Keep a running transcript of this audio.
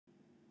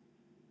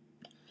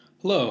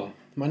Hello,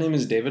 my name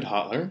is David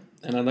Hotler,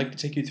 and I'd like to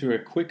take you through a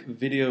quick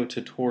video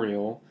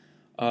tutorial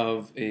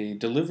of a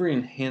delivery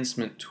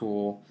enhancement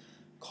tool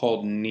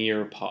called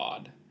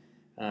NearPod.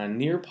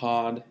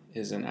 NearPod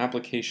is an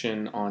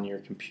application on your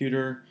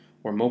computer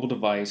or mobile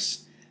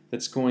device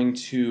that's going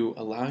to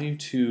allow you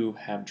to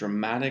have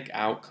dramatic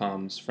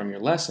outcomes from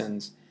your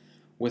lessons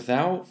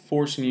without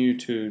forcing you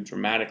to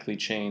dramatically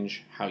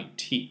change how you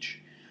teach.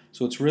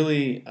 So it's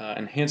really an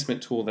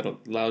enhancement tool that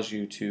allows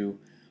you to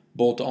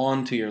bolt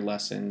on to your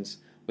lessons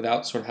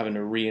without sort of having to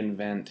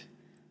reinvent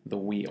the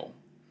wheel.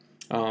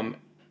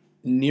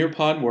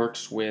 NearPod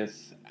works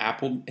with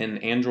Apple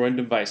and Android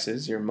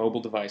devices, your mobile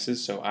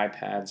devices, so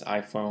iPads,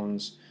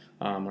 iPhones,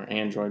 or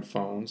Android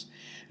phones.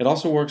 It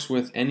also works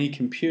with any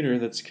computer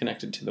that's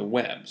connected to the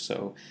web.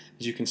 So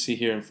as you can see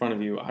here in front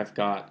of you, I've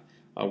got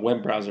a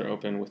web browser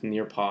open with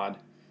NearPod,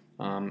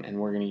 and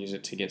we're going to use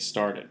it to get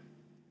started.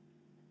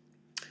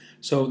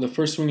 So the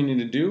first thing we need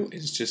to do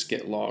is just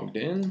get logged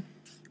in.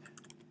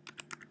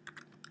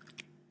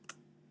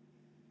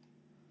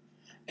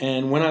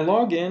 And when I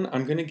log in,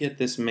 I'm going to get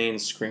this main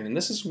screen. And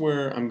this is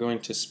where I'm going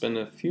to spend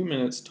a few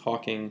minutes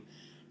talking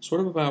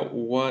sort of about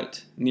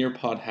what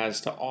NearPod has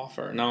to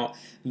offer. Now,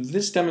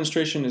 this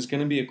demonstration is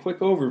going to be a quick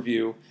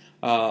overview.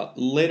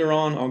 Later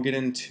on, I'll get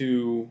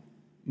into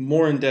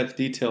more in-depth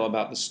detail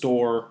about the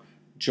store,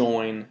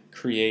 join,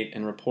 create,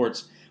 and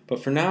reports.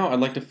 But for now, I'd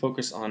like to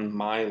focus on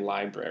my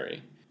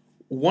library.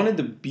 One of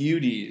the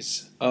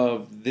beauties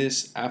of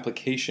this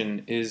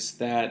application is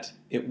that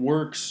it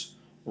works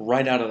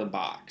right out of the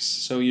box.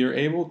 So you're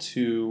able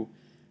to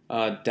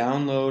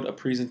download a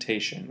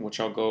presentation, which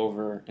I'll go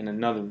over in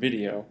another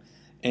video,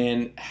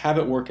 and have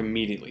it work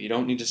immediately. You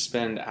don't need to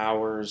spend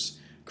hours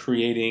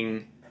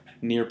creating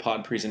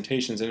NearPod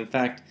presentations. And in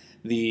fact,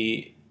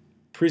 the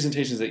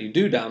presentations that you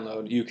do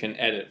download, you can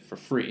edit for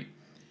free.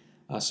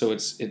 So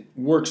it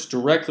works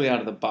directly out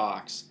of the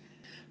box.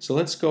 So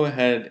let's go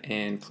ahead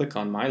and click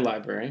on My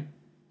Library.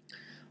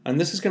 And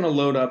this is going to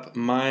load up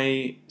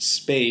my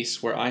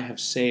space where I have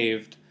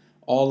saved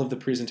all of the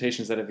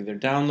presentations that I've either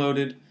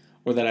downloaded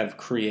or that I've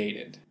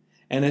created.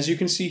 And as you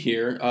can see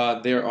here,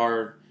 there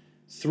are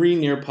 3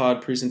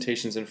 NearPod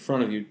presentations in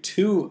front of you.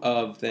 2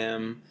 of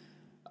them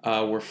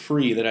were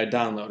free that I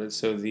downloaded.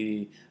 So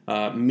the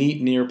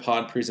Meet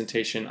NearPod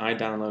presentation I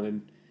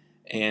downloaded,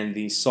 and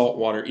the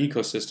saltwater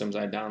ecosystems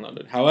I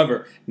downloaded.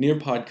 However,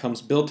 NearPod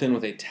comes built in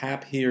with a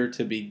tap here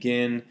to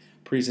begin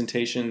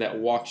presentation that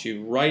walks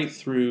you right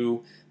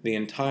through the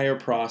entire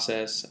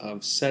process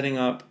of setting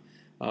up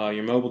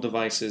your mobile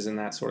devices and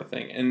that sort of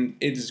thing. And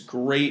it's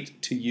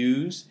great to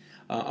use.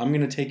 I'm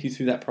going to take you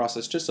through that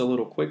process just a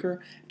little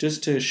quicker,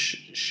 just to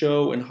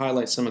show and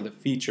highlight some of the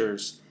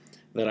features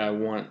that I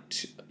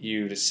want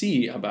you to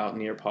see about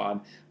NearPod.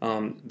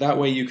 That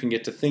way you can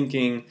get to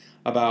thinking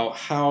about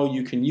how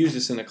you can use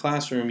this in a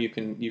classroom. You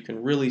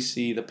can really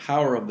see the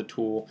power of the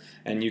tool,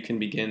 and you can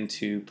begin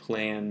to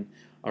plan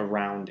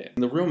around it.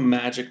 And the real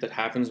magic that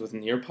happens with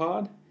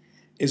NearPod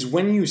is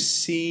when you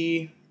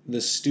see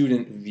the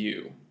student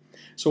view.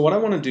 So what I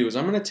want to do is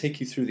I'm going to take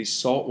you through the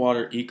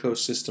saltwater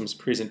ecosystems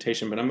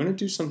presentation, but I'm going to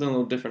do something a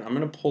little different. I'm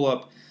going to pull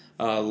up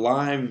a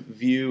live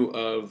view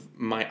of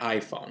my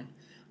iPhone.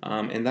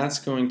 And that's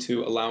going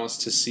to allow us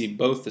to see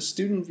both the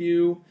student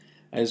view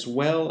as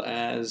well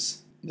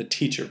as the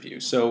teacher view.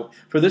 So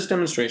for this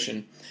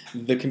demonstration,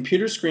 the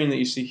computer screen that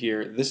you see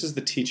here, this is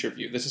the teacher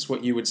view. This is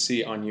what you would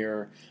see on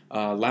your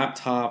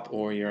laptop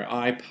or your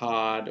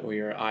iPod or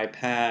your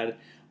iPad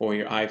or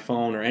your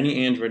iPhone or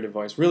any Android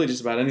device, really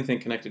just about anything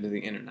connected to the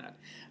internet.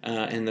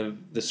 And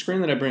the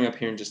screen that I bring up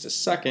here in just a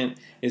second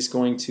is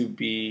going to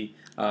be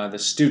the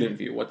student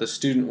view, what the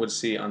student would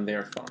see on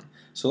their phone.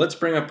 So let's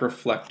bring up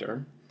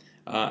Reflector.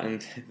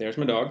 And there's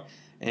my dog,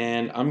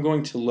 and I'm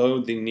going to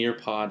load the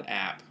NearPod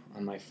app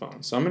on my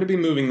phone. So I'm going to be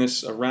moving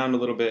this around a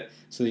little bit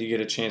so that you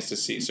get a chance to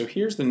see. So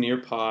here's the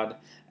NearPod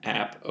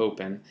app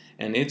open,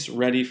 and it's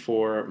ready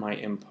for my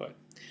input.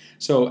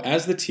 So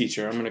as the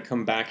teacher, I'm going to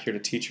come back here to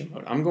teacher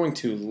mode. I'm going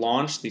to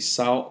launch the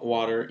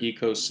Saltwater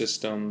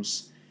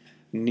Ecosystems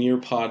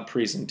NearPod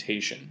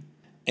presentation.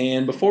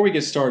 And before we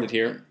get started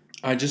here,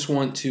 I just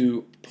want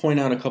to point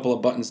out a couple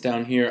of buttons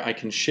down here. I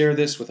can share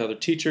this with other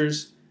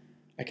teachers.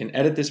 I can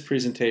edit this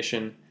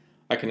presentation,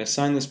 I can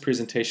assign this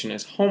presentation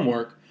as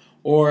homework,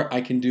 or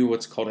I can do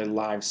what's called a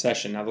live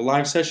session. Now the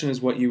live session is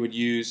what you would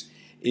use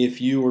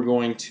if you were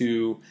going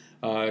to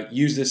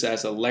use this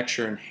as a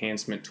lecture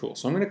enhancement tool.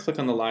 So I'm going to click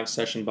on the live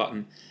session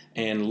button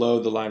and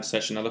load the live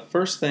session. Now the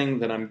first thing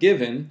that I'm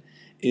given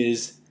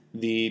is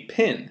the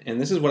pin, and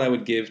this is what I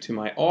would give to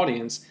my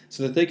audience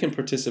so that they can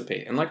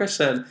participate. And like I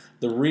said,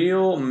 the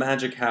real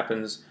magic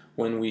happens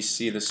when we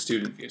see the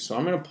student view. So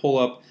I'm going to pull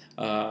up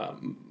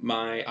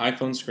my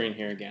iPhone screen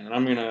here again, and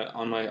I'm going to,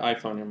 on my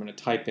iPhone, I'm going to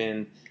type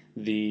in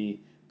the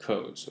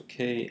code. So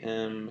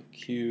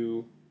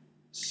KMQCR.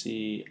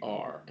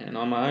 And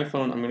on my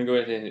iPhone, I'm going to go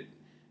ahead and hit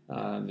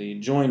the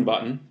join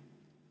button.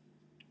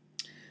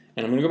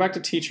 And I'm going to go back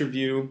to teacher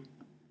view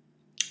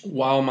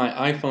while my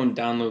iPhone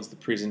downloads the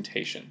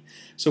presentation.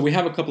 So we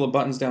have a couple of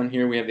buttons down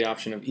here. We have the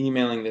option of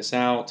emailing this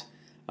out.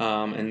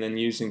 and then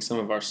using some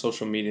of our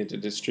social media to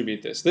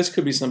distribute this. This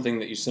could be something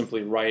that you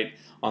simply write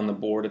on the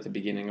board at the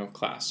beginning of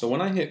class. So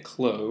when I hit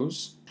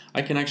close,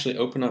 I can actually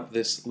open up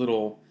this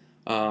little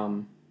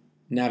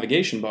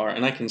navigation bar,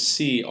 and I can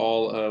see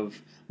all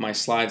of my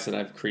slides that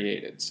I've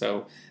created.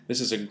 So this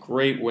is a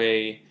great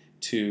way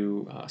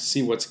to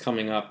see what's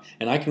coming up,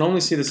 and I can only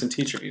see this in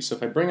teacher view. So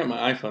if I bring up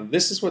my iPhone,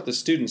 this is what the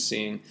student's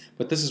seeing,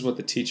 but this is what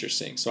the teacher's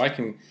seeing. So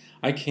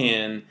I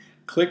can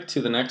click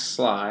to the next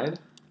slide,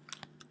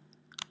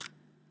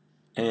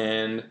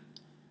 and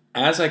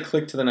as I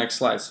click to the next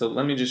slide, so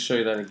let me just show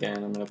you that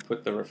again. I'm going to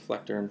put the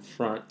reflector in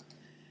front.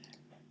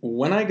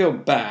 When I go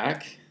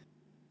back,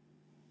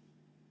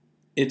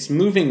 it's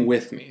moving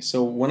with me.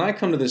 So when I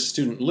come to this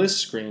student list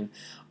screen,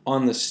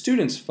 on the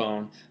student's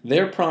phone,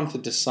 they're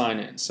prompted to sign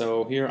in.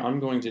 So here I'm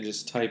going to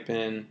just type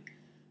in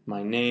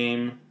my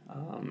name,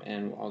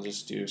 and I'll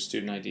just do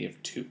student ID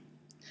of 2.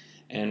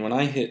 And when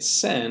I hit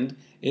send,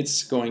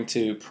 it's going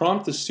to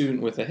prompt the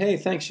student with a, hey,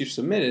 thanks, you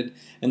submitted,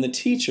 and the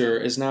teacher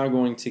is now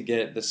going to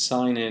get the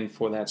sign in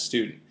for that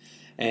student.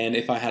 And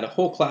if I had a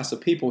whole class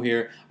of people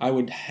here, I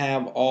would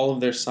have all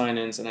of their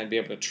sign-ins and I'd be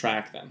able to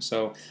track them.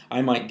 So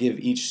I might give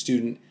each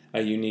student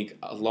a unique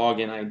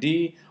login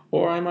ID,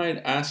 or I might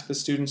ask the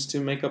students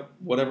to make up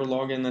whatever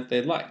login that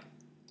they'd like.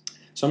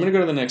 So I'm going to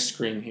go to the next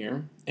screen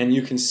here, and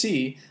you can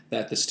see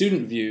that the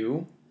student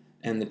view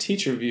and the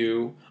teacher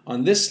view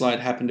on this slide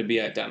happen to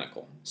be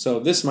identical. So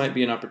this might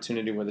be an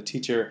opportunity where the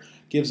teacher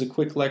gives a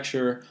quick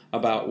lecture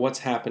about what's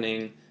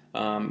happening,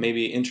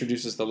 maybe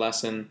introduces the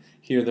lesson.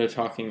 Here they're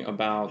talking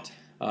about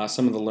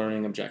some of the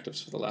learning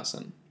objectives for the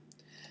lesson.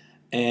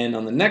 And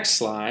on the next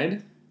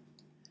slide,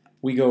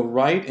 we go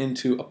right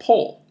into a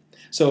poll.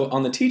 So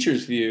on the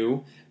teacher's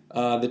view,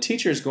 the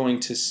teacher is going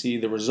to see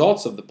the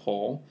results of the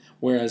poll,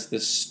 whereas the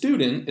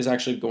student is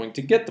actually going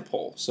to get the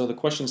poll. So the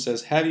question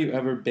says, have you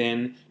ever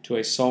been to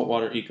a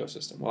saltwater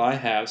ecosystem? Well, I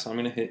have, so I'm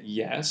going to hit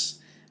yes,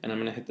 and I'm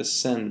going to hit the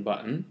send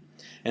button,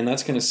 and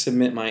that's going to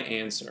submit my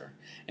answer.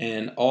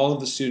 And all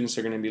of the students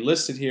are going to be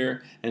listed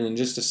here, and in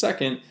just a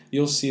second,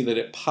 you'll see that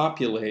it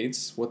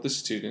populates what the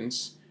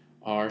students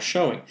are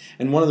showing.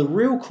 And one of the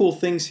real cool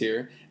things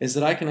here is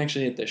that I can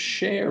actually hit the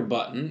share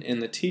button in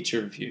the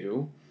teacher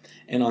view,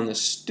 and on the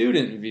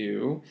student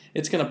view,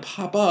 it's going to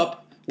pop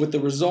up with the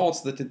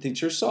results that the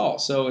teacher saw.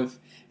 So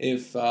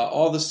if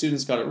all the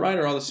students got it right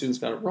or all the students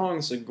got it wrong,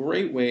 it's a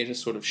great way to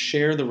sort of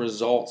share the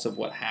results of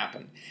what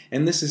happened.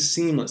 And this is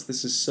seamless.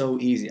 This is so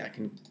easy. I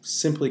can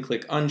simply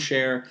click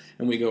unshare,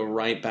 and we go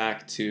right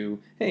back to,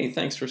 hey,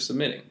 thanks for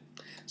submitting.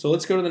 So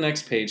let's go to the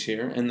next page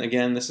here, and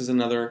again, this is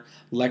another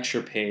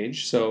lecture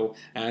page. So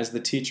as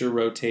the teacher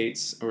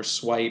rotates or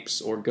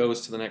swipes or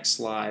goes to the next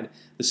slide,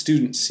 the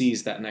student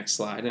sees that next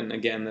slide, and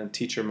again, the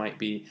teacher might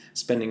be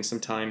spending some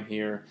time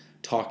here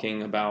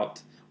talking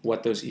about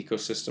what those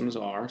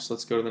ecosystems are. So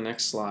let's go to the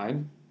next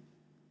slide.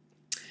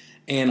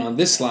 And on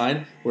this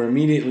slide, we're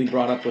immediately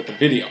brought up with a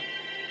video.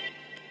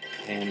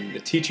 And the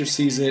teacher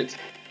sees it,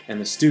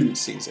 and the student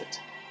sees it.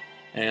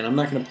 And I'm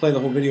not going to play the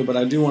whole video, but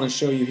I do want to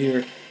show you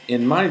here.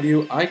 In my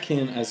view, I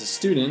can, as a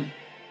student,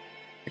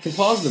 I can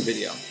pause the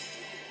video,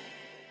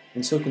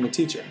 and so can the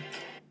teacher.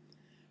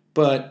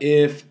 But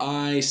if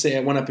I say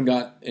I went up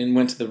and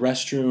went to the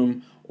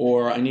restroom,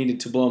 or I needed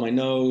to blow my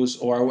nose,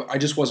 or I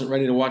just wasn't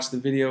ready to watch the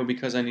video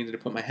because I needed to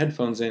put my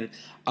headphones in,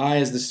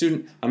 as the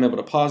student, I'm able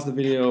to pause the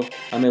video,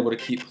 I'm able to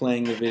keep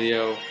playing the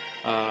video,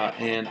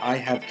 and I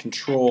have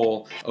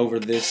control over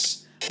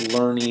this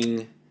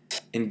learning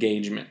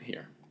engagement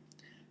here.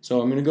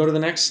 So I'm going to go to the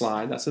next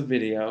slide. That's a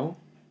video.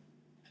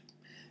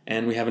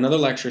 And we have another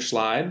lecture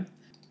slide.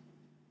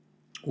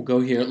 We'll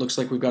go here. It looks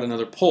like we've got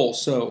another poll.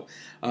 So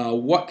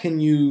what can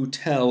you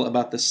tell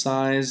about the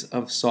size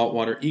of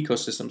saltwater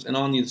ecosystems? And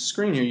on the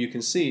screen here you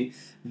can see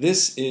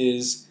this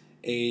is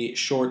a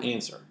short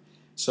answer.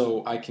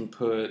 So I can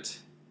put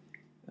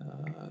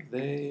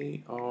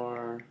they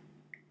are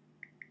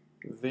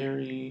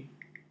very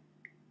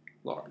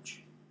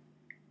large.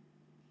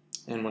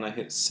 And when I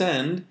hit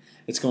send,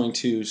 it's going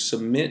to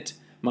submit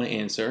my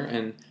answer,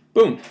 and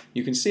boom,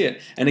 you can see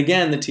it. And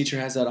again, the teacher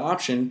has that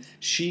option.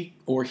 She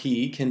or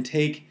he can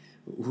take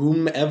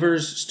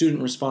whomever's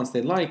student response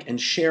they like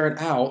and share it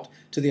out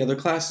to the other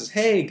classes.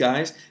 Hey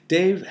guys,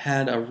 Dave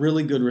had a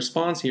really good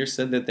response here,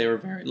 said that they were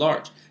very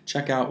large.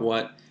 Check out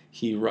what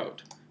he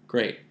wrote.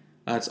 Great,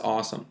 that's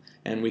awesome.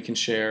 And we can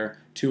share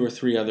 2 or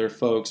 3 other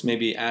folks.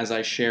 Maybe as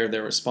I share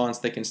their response,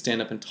 they can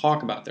stand up and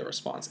talk about their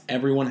response.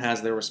 Everyone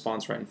has their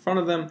response right in front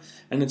of them,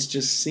 and it's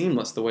just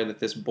seamless the way that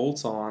this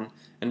bolts on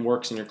and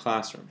works in your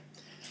classroom.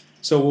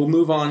 So we'll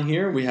move on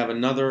here. We have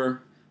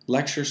another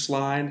lecture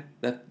slide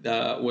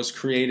that was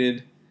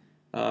created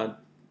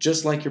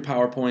just like your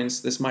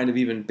PowerPoints. This might have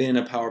even been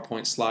a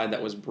PowerPoint slide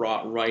that was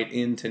brought right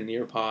into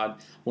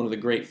NearPod. One of the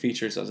great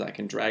features is I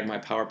can drag my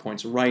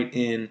PowerPoints right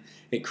in.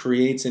 It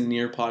creates a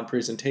NearPod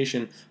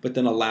presentation, but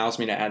then allows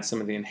me to add some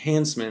of the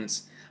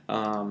enhancements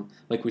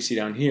like we see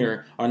down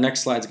here. Our next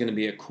slide is going to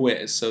be a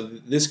quiz. So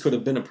this could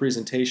have been a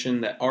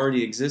presentation that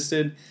already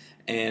existed,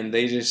 and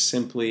they just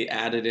simply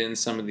added in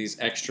some of these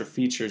extra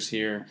features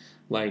here,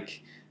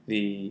 like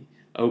the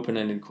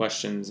open-ended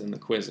questions and the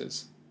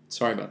quizzes.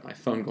 Sorry about my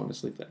phone going to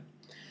sleep there.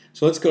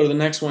 So let's go to the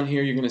next one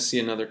here. You're going to see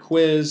another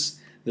quiz.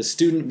 The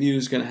student view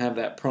is going to have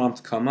that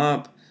prompt come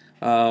up.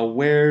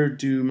 Where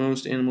do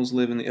most animals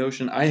live in the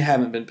ocean? I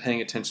haven't been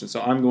paying attention,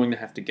 so I'm going to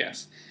have to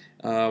guess.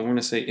 We're going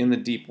to say in the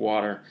deep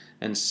water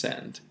and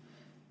send.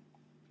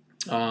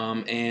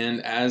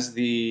 And as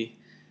the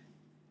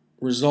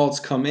results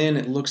come in,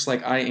 it looks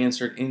like I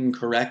answered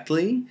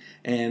incorrectly.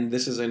 And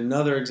this is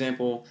another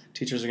example.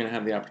 Teachers are going to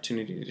have the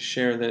opportunity to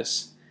share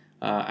this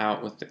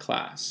out with the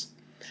class.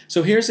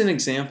 So here's an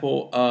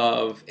example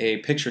of a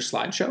picture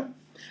slideshow.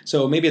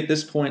 So maybe at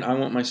this point I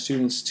want my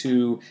students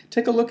to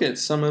take a look at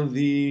some of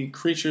the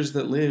creatures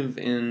that live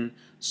in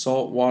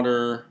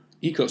saltwater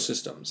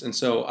ecosystems. And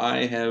so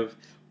I have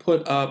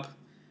put up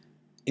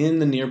in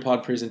the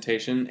NearPod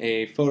presentation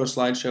a photo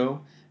slideshow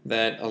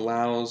that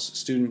allows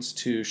students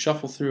to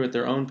shuffle through at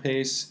their own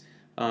pace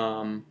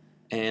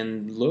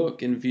and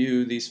look and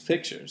view these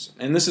pictures.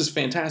 And this is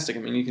fantastic. I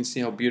mean, you can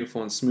see how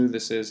beautiful and smooth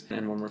this is.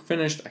 And when we're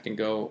finished, I can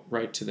go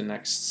right to the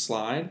next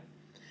slide.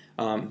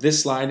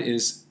 This slide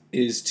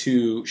is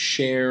to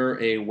share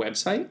a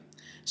website.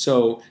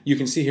 So you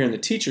can see here in the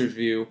teacher's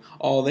view,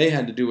 all they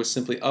had to do was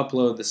simply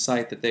upload the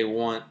site that they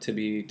want to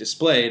be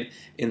displayed.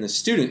 In the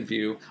student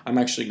view, I'm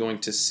actually going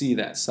to see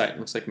that site. It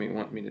looks like they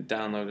want me to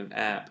download an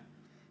app.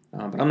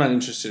 But I'm not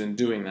interested in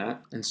doing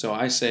that. And so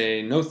I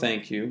say no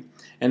thank you.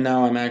 And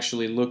now I'm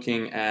actually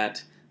looking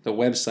at the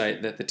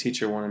website that the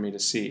teacher wanted me to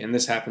see. And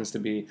this happens to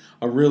be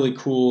a really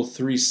cool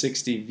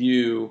 360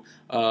 view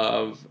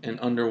of an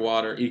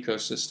underwater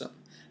ecosystem.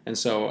 And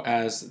so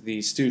as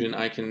the student,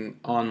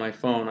 on my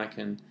phone, I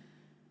can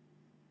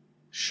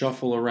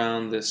shuffle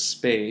around this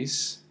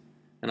space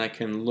and I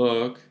can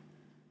look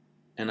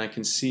and I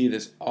can see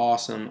this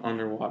awesome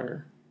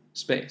underwater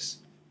space.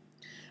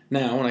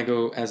 Now, when I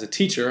go as a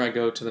teacher, I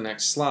go to the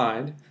next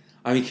slide,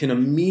 I can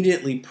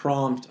immediately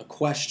prompt a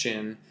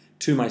question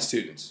to my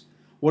students.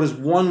 What is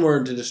one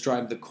word to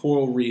describe the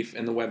coral reef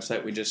in the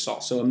website we just saw?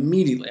 So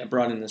immediately I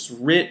brought in this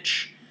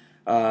rich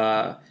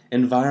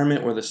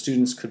environment where the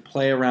students could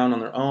play around on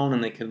their own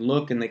and they can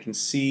look and they can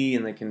see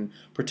and they can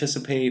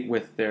participate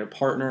with their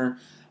partner.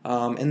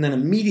 And then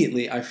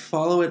immediately I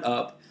follow it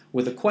up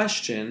with a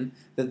question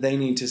that they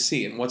need to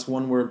see. And what's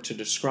one word to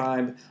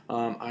describe?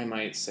 I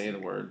might say the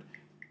word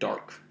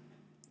dark.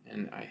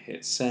 And I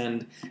hit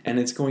send, and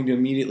it's going to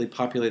immediately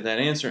populate that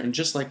answer. And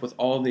just like with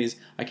all of these,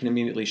 I can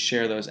immediately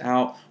share those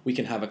out. We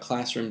can have a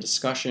classroom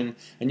discussion,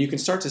 and you can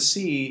start to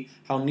see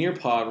how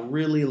NearPod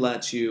really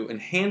lets you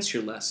enhance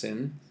your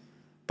lesson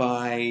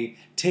by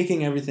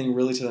taking everything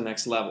really to the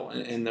next level.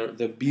 And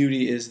the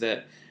beauty is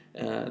that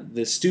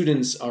the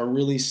students are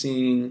really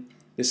seeing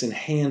this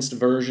enhanced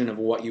version of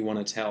what you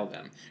want to tell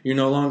them. You're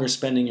no longer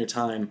spending your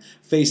time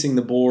facing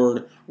the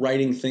board,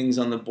 writing things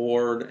on the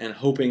board, and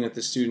hoping that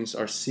the students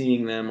are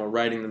seeing them or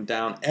writing them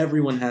down.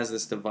 Everyone has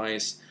this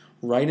device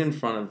right in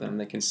front of them.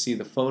 They can see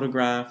the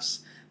photographs,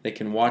 they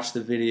can watch the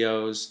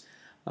videos,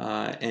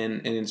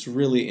 and it's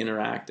really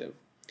interactive.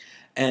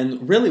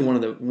 And really one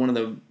of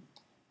the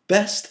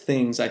best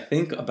things I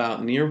think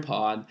about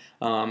NearPod,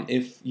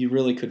 if you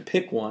really could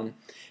pick one,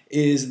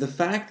 is the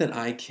fact that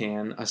I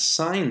can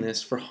assign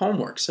this for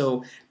homework.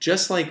 So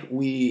just like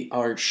we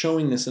are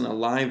showing this in a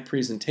live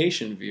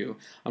presentation view,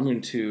 I'm going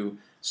to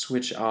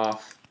switch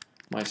off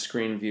my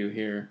screen view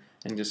here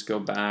and just go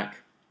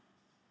back.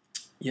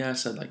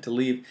 Yes, I'd like to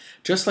leave.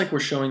 Just like we're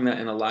showing that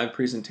in a live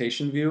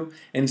presentation view,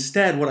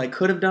 instead what I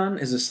could have done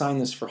is assign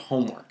this for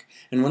homework.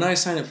 And when I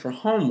assign it for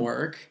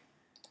homework,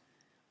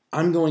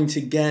 I'm going to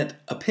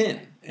get a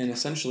pin. And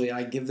essentially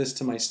I give this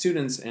to my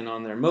students, and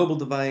on their mobile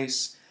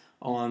device,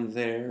 on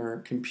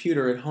their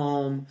computer at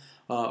home,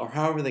 or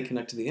however they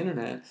connect to the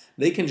internet,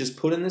 they can just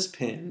put in this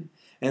pin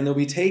and they'll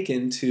be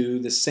taken to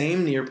the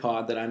same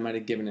NearPod that I might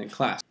have given in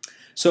class.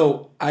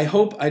 So I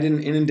hope I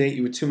didn't inundate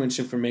you with too much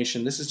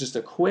information. This is just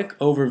a quick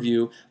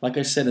overview. Like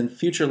I said, in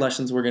future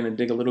lessons we're going to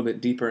dig a little bit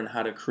deeper in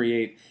how to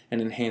create and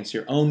enhance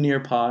your own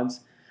NearPods,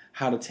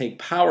 how to take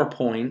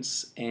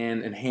PowerPoints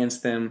and enhance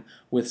them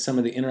with some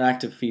of the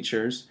interactive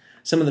features,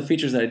 some of the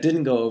features that I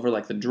didn't go over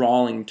like the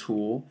drawing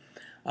tool.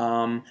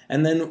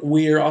 And then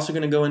we're also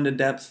going to go into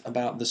depth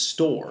about the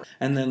store.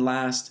 And then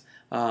last,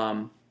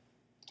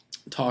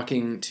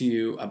 talking to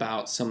you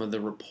about some of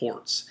the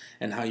reports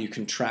and how you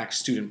can track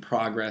student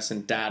progress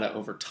and data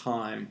over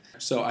time.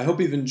 So I hope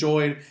you've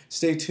enjoyed.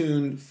 Stay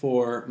tuned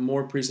for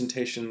more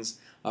presentations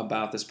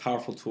about this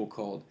powerful tool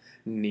called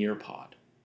NearPod.